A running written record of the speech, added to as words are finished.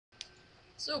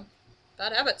So,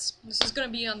 bad habits. This is gonna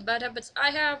be on the bad habits. I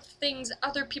have things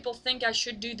other people think I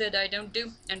should do that I don't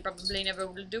do, and probably never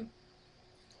will do.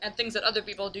 And things that other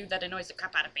people do that annoys the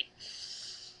crap out of me.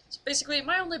 So basically,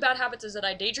 my only bad habits is that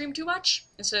I daydream too much,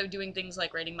 instead of doing things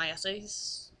like writing my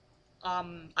essays.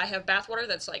 I have bathwater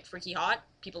that's like freaky hot.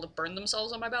 People have burned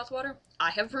themselves on my bathwater. I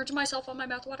have burned myself on my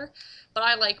bathwater. But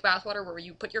I like bathwater where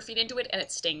you put your feet into it and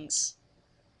it stings.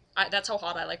 That's how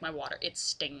hot I like my water. It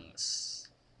stings.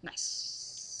 Nice.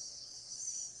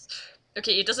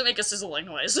 Okay, it doesn't make a sizzling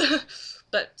noise,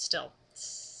 but still.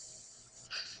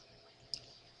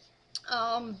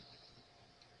 I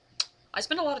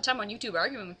spend a lot of time on YouTube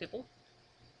arguing with people.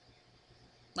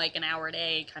 Like an hour a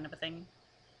day, kind of a thing.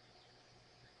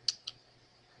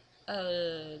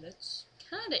 That's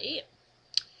kinda it.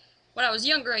 When I was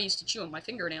younger, I used to chew on my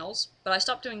fingernails, but I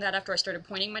stopped doing that after I started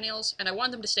pointing my nails, and I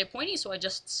wanted them to stay pointy, so I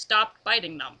just stopped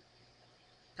biting them.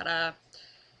 Ta-da.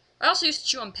 I also used to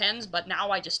chew on pens, but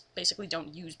now I just basically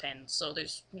don't use pens, so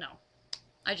there's,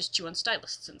 I just chew on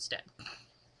styluses instead.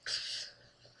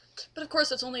 But of course,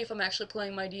 that's only if I'm actually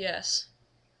playing my DS.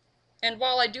 And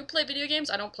while I do play video games,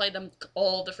 I don't play them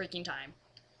all the freaking time.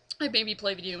 I maybe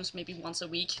play video games maybe once a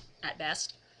week, at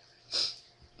best.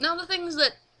 Now, the things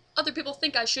that other people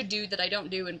think I should do that I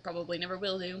don't do and probably never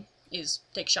will do is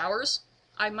take showers.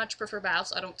 I much prefer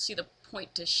baths. I don't see the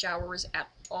point to showers at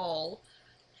all.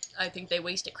 I think they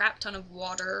waste a crap ton of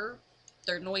water.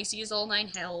 They're noisy as all nine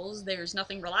hells. There's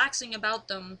nothing relaxing about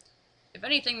them. If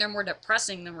anything, they're more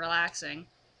depressing than relaxing.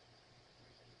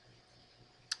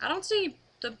 I don't see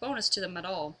the bonus to them at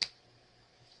all.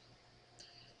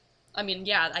 I mean,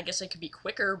 yeah, I guess they could be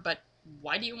quicker, but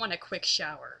why do you want a quick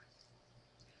shower?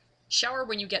 Shower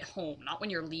when you get home, not when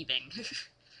you're leaving.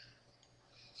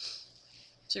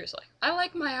 Seriously. I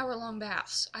like my hour-long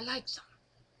baths. I like them.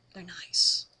 They're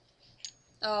nice.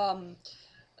 And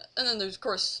then there's, of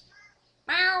course,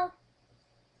 meow.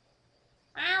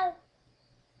 Meow.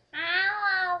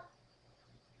 Meow.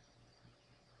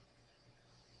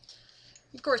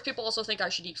 Of course, people also think I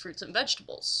should eat fruits and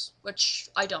vegetables, which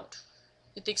I don't.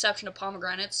 With the exception of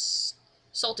pomegranates,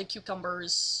 salted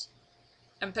cucumbers,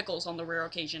 and pickles on the rare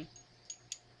occasion.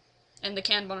 And the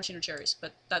canned maraschino cherries,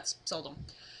 but that's seldom.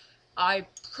 I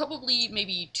probably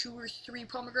maybe 2 or 3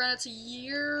 pomegranates a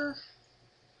year.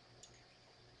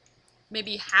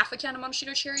 Maybe half a can of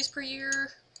maraschino cherries per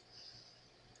year.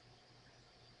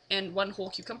 And 1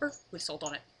 whole cucumber with salt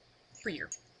on it per year.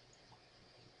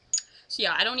 So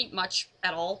yeah, I don't eat much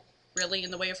at all, really,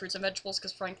 in the way of fruits and vegetables,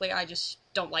 because frankly, I just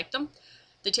don't like them.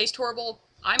 They taste horrible.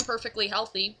 I'm perfectly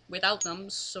healthy without them,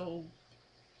 so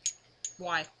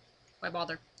why? Why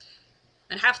bother?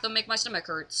 And half of them make my stomach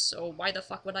hurt, so why the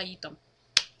fuck would I eat them?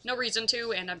 No reason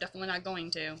to, and I'm definitely not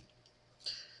going to.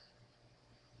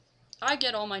 I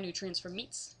get all my nutrients from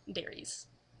meats and dairies.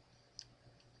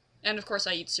 And of course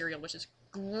I eat cereal, which is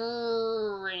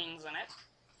grains in it.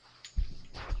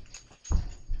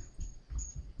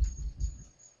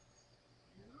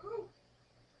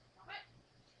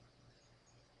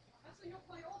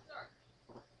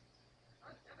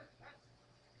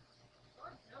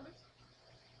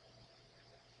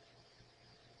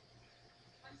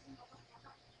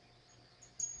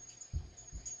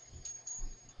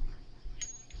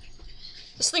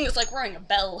 This thing is like wearing a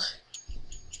bell.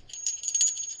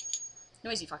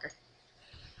 Noisy fucker.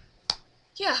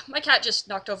 Yeah, my cat just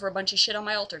knocked over a bunch of shit on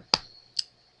my altar.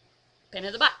 Pain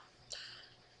in the butt.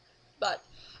 But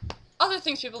other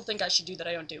things people think I should do that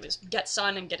I don't do is get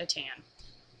sun and get a tan.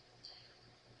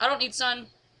 I don't need sun.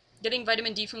 Getting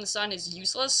vitamin D from the sun is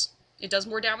useless. It does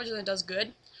more damage than it does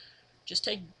good. Just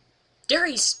take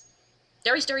dairies.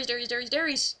 Dairies, dairies, dairies, dairies,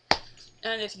 dairies.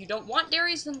 And if you don't want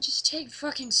dairies, then just take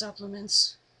fucking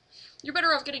supplements. You're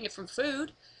better off getting it from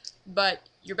food, but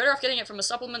you're better off getting it from a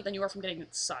supplement than you are from getting it in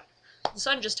the sun. The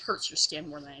sun just hurts your skin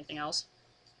more than anything else.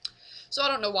 So I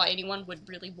don't know why anyone would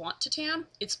really want to tan.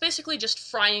 It's basically just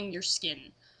frying your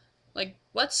skin. Like,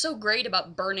 what's so great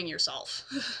about burning yourself?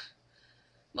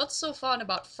 What's so fun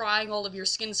about frying all of your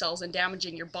skin cells and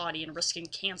damaging your body and risking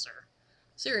cancer?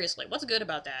 Seriously, what's good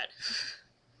about that?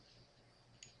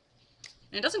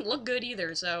 And it doesn't look good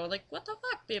either, so, like, what the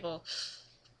fuck, people?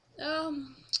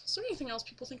 Is there anything else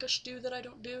people think I should do that I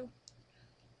don't do?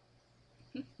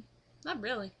 Not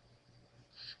really.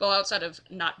 Well, outside of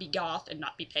not be goth and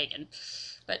not be pagan.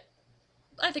 But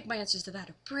I think my answers to that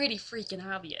are pretty freaking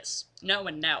obvious. No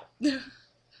and no.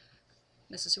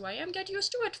 This is who I am, get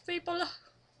used to it, people.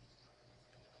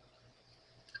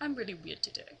 I'm really weird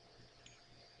today.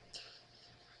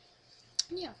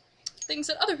 Yeah. Things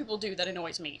that other people do that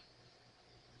annoys me.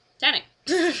 Tanning.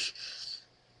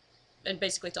 And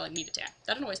basically telling me to tan.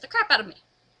 That annoys the crap out of me.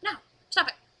 No, stop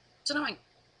it. It's annoying.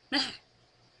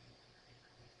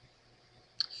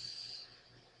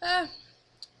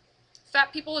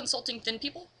 Fat people insulting thin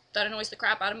people. That annoys the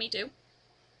crap out of me, too.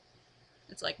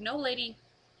 It's like, no, lady.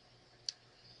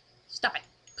 Stop it.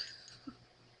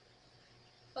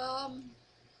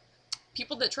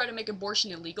 People that try to make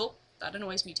abortion illegal. That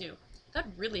annoys me, too. That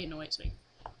really annoys me.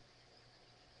 I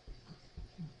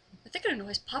think it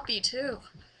annoys Puppy, too.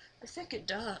 I think it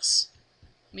does.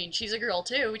 I mean, she's a girl,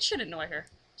 too. It should annoy her.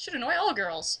 It should annoy all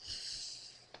girls.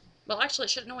 Well, actually,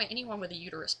 it should annoy anyone with a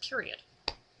uterus, period.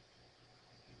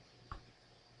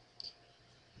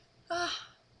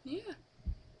 Yeah.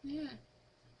 Yeah.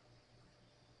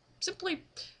 Simply,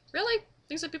 really?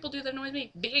 Things that people do that annoys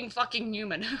me? Being fucking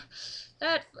human.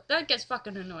 that gets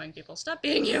fucking annoying, people. Stop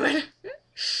being human.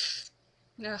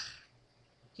 Ugh.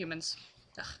 Humans.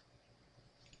 Ugh.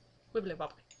 Wibbly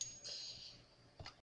wobbly.